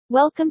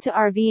Welcome to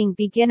RVing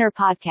Beginner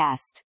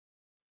Podcast.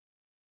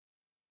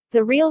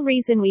 The real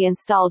reason we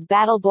installed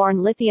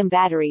Battle-Born lithium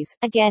batteries,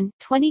 again,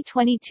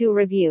 2022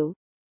 review.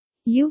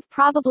 You've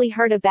probably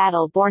heard of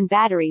Battle-Born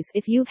batteries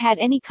if you've had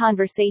any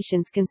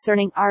conversations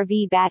concerning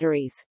RV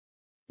batteries.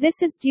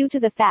 This is due to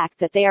the fact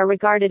that they are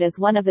regarded as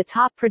one of the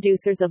top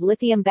producers of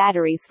lithium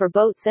batteries for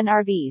boats and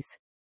RVs.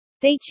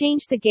 They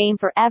changed the game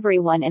for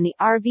everyone in the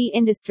RV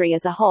industry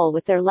as a whole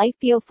with their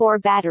Lithium-4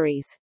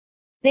 batteries.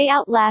 They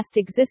outlast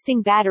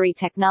existing battery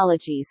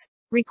technologies,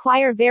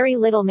 require very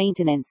little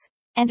maintenance,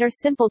 and are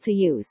simple to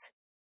use.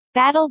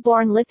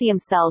 Battle-Born lithium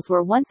cells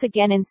were once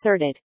again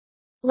inserted.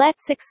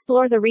 Let's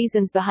explore the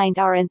reasons behind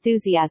our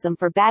enthusiasm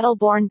for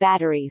Battle-Born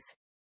batteries.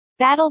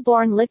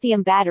 Battle-Born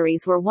lithium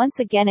batteries were once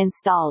again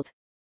installed.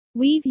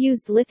 We've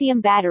used lithium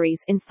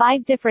batteries in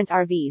 5 different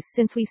RVs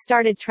since we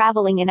started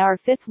traveling in our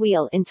fifth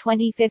wheel in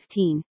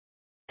 2015.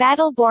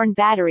 Battle-Born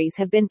batteries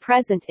have been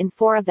present in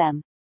 4 of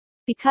them.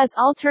 Because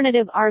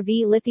alternative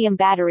RV lithium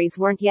batteries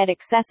weren't yet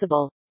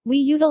accessible, we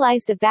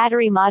utilized a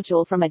battery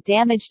module from a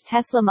damaged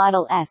Tesla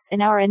Model S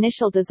in our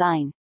initial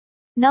design.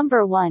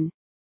 Number 1.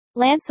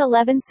 Lance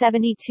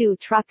 1172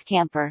 Truck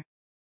Camper.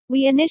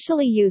 We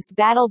initially used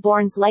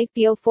Battle-Born's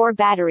Lithium-4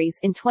 batteries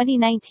in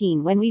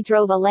 2019 when we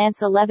drove a Lance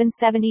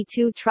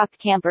 1172 truck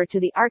camper to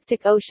the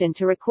Arctic Ocean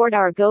to record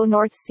our Go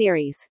North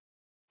series.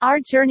 Our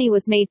journey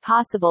was made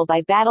possible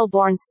by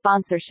Battle-Born's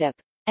sponsorship,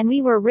 and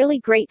we were really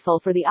grateful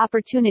for the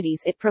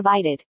opportunities it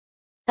provided.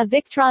 A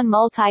Victron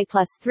Multi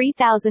Plus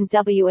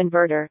 3000W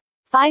inverter,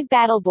 5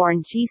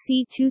 Battle-Born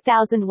GC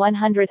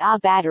 2100A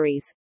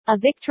batteries, a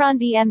Victron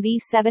BMB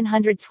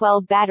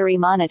 712 battery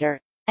monitor,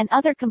 and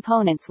other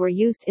components were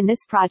used in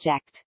this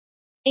project.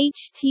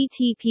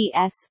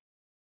 https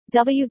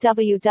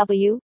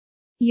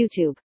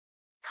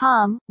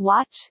www.youtube.com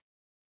watch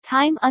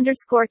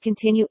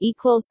time_continue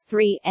equals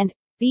 3 and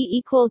B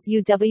equals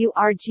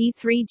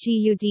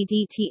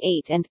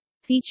UWRG3GUDDT8 and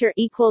feature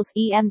equals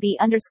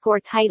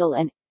EMB_title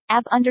and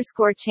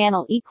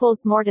AB_channel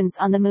equals Morton's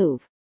on the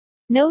move.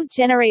 Node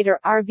generator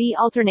RV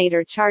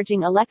alternator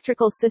charging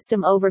electrical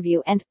system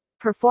overview and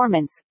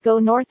performance, Go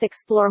North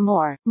explore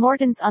more,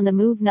 Morton's on the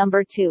move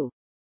number 2.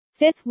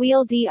 Fifth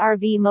wheel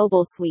DRV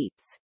mobile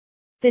suites.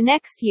 The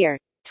next year,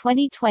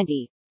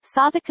 2020,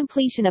 saw the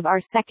completion of our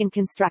second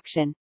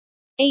construction.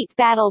 8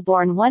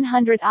 Battle-Born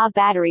 100Ah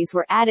batteries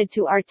were added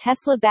to our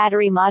Tesla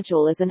battery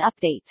module as an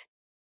update.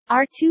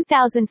 Our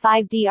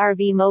 2005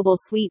 DRV Mobile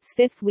Suites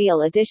fifth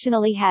wheel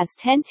additionally has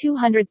 10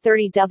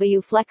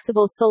 230W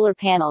flexible solar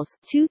panels,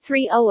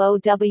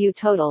 2300W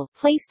total,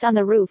 placed on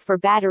the roof for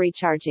battery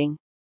charging.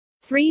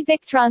 3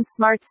 Victron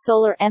Smart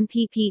Solar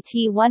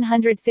MPPT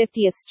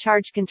 150th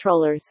charge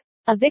controllers,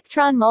 a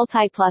Victron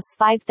Multi Plus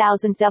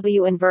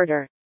 5000W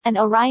inverter, an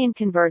Orion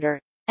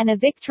converter, and a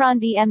Victron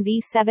BMB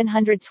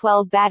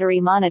 712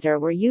 battery monitor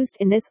were used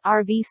in this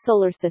RV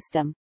solar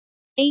system.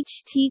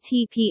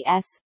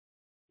 https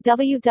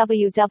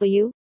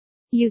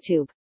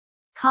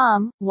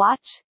www.youtube.com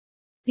watch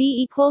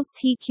B equals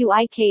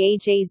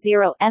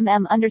TQIKAJ0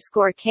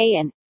 mm_K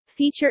and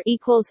feature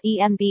equals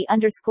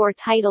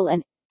EMB_title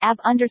and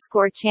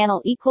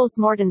AB_channel equals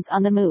Morton's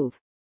on the move.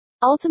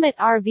 Ultimate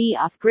RV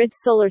off-grid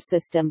solar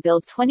system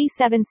build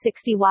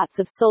 2760 watts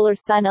of solar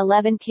sun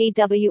 11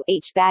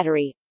 kWh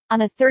battery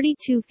on a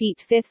 32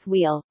 feet fifth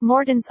wheel,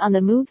 Morton's on the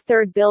move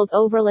third build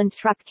overland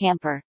truck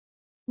camper.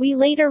 We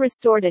later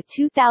restored a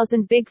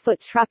 2000 Bigfoot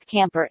truck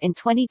camper in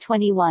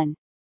 2021.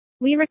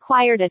 We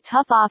required a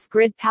tough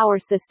off-grid power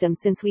system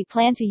since we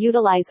plan to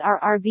utilize our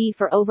RV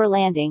for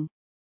overlanding.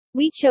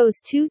 We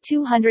chose 2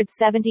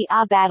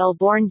 270Ah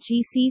Battle-Born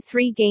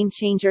GC3 Game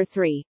Changer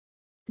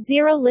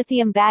 3.0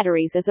 lithium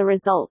batteries as a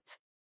result.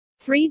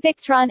 3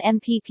 Victron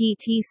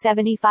MPPT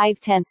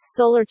 7510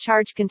 solar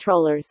charge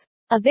controllers,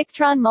 a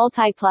Victron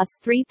Multi Plus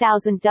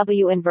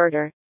 3000W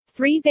inverter,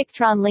 3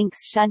 Victron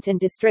Lynx shunt and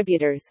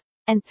distributors,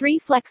 and 3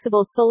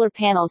 flexible solar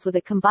panels with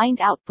a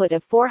combined output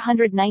of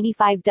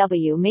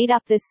 495W made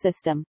up this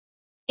system.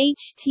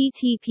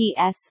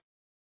 https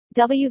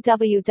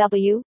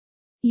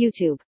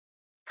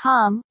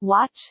www.youtube.com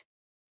watch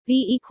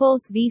B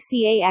equals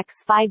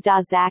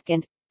VCAX5.ZAC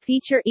and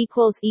feature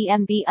equals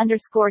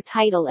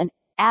EMB_title and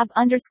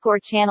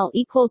AB_channel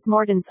equals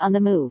Morton's on the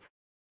move.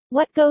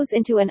 What goes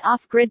into an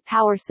off-grid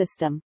power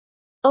system?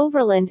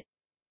 Overland.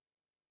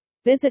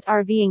 Visit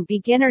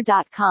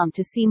RVingbeginner.com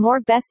to see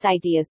more best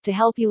ideas to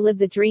help you live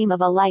the dream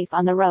of a life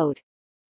on the road.